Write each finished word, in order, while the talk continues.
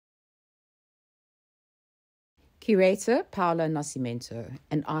Curator Paula Nascimento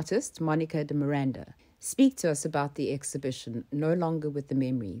and artist Mónica de Miranda speak to us about the exhibition no longer with the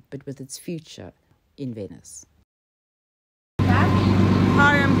memory but with its future in Venice.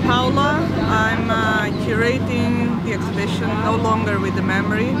 Hi, I'm Paula. I'm curating the exhibition no longer with the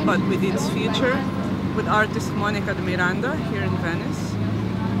memory but with its future with artist Mónica de Miranda here in Venice.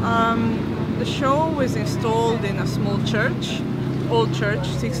 The show was installed in a small church, old church,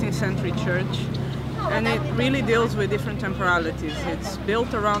 16th century church, and it really deals with different temporalities. It's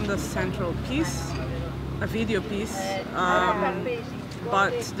built around a central piece, a video piece,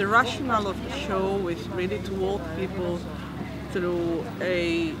 but the rationale of the show is really to walk people through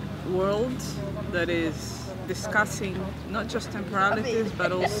a world that is discussing not just temporalities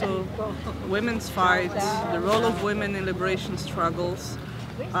but also women's fights, the role of women in liberation struggles,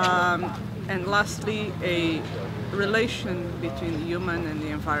 and lastly a relation between the human and the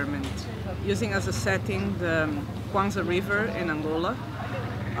environment, using as a setting the Kwanza River in Angola,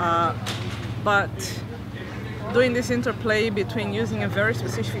 but doing this interplay between using a very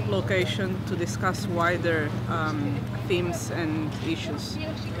specific location to discuss wider themes and issues.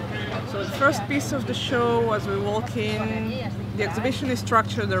 So the first piece of the show, as we walk in, the exhibition is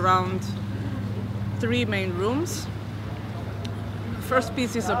structured around three main rooms. The first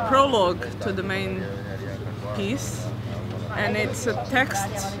piece is a prologue to the main piece, and it's a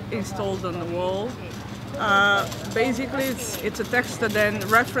text installed on the wall. Basically it's a text that then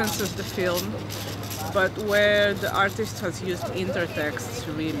references the film, but where the artist has used intertexts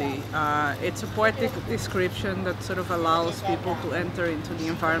really. It's a poetic description that sort of allows people to enter into the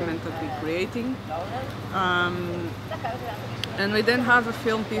environment that we're creating. And we then have a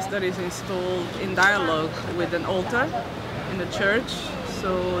film piece that is installed in dialogue with an altar in the church.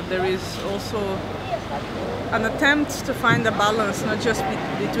 So there is also an attempt to find a balance, not just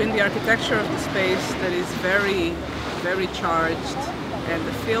between the architecture of the space that is very, very charged and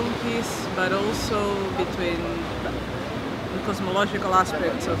the film piece, but also between the cosmological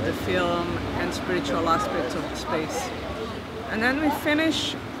aspects of the film and spiritual aspects of the space. And then we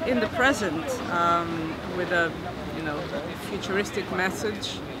finish in the present with a futuristic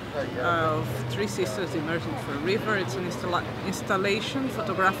message of three sisters emerging from a river. It's an installation,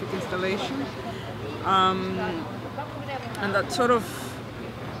 photographic installation, and that sort of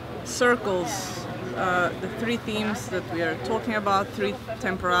circles the three themes that we are talking about, three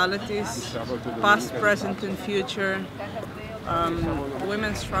temporalities, past, present and future,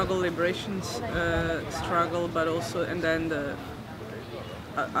 women's struggle, liberation struggle, but also, and then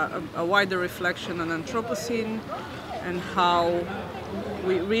a wider reflection on Anthropocene and how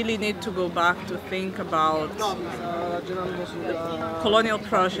we really need to go back to think about the colonial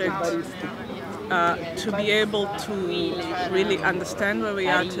project to be able to really understand where we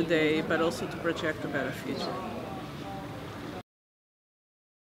are today, but also to project a better future.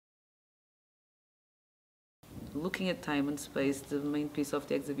 Looking at time and space, the main piece of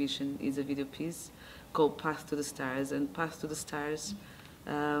the exhibition is a video piece called Path to the Stars. And Path to the Stars,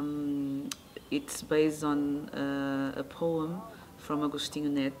 it's based on a poem from Agostinho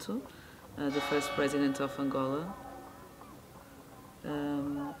Neto, the first president of Angola.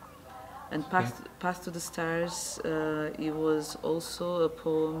 And Path to the Stars, it was also a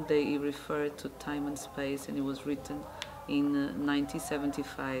poem that he referred to time and space, and it was written in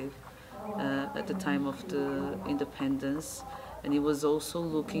 1975 at the time of the independence, and he was also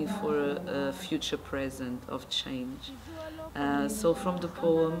looking for a future present of change. So from the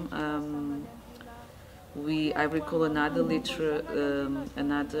poem, I recall another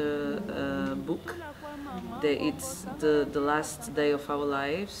book, that it's the last day of our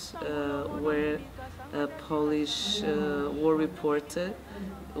lives, where a Polish war reporter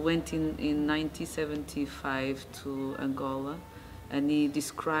went in 1975 to Angola, and he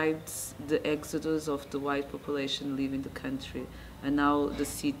describes the exodus of the white population leaving the country, and now the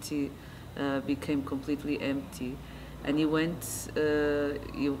city became completely empty. And he went to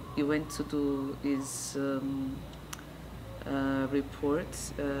do his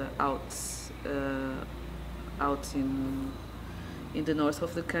report out in the north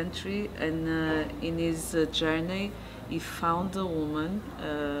of the country, and in his journey he found a woman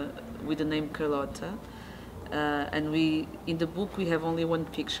with the name Carlota, and in the book we have only one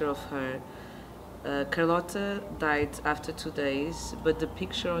picture of her. Carlota died after 2 days, but the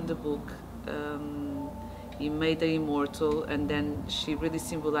picture on the book, he made her immortal, and then she really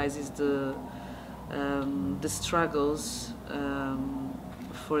symbolizes the struggles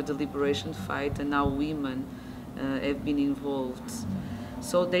for the liberation fight, and now women have been involved.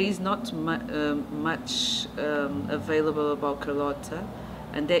 So there is not much available about Carlota,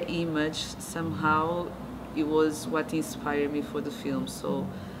 and that image somehow it was what inspired me for the film. So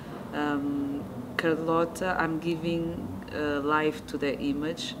Carlotta, I'm giving life to the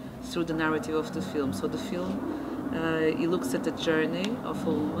image through the narrative of the film. So the film, it looks at the journey of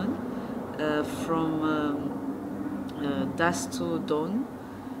a woman from dusk to dawn,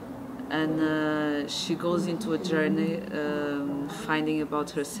 and she goes into a journey finding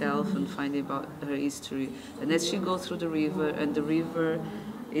about herself and finding about her history. And as she goes through the river, and the river,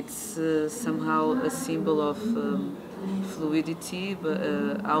 it's somehow a symbol of fluidity, but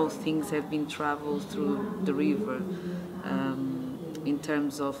how things have been traveled through the river in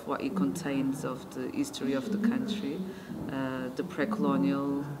terms of what it contains of the history of the country, the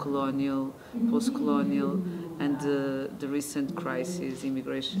pre-colonial, colonial, post-colonial, and the recent crisis,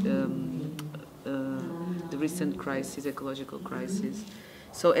 immigration, the recent crisis, ecological crisis.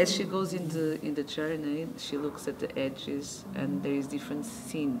 So as she goes in the journey, she looks at the edges, and there is different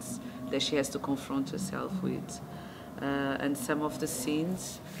scenes that she has to confront herself with. And some of the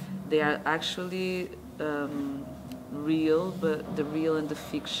scenes, they are actually real, but the real and the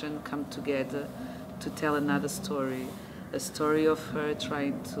fiction come together to tell another story, a story of her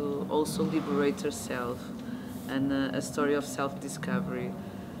trying to also liberate herself, and a story of self-discovery.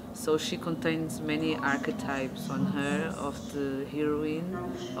 So she contains many archetypes on her of the heroine,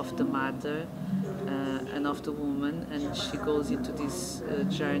 of the mother, and of the woman, and she goes into this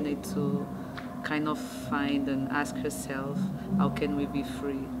journey to kind of find and ask herself, how can we be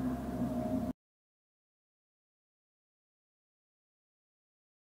free?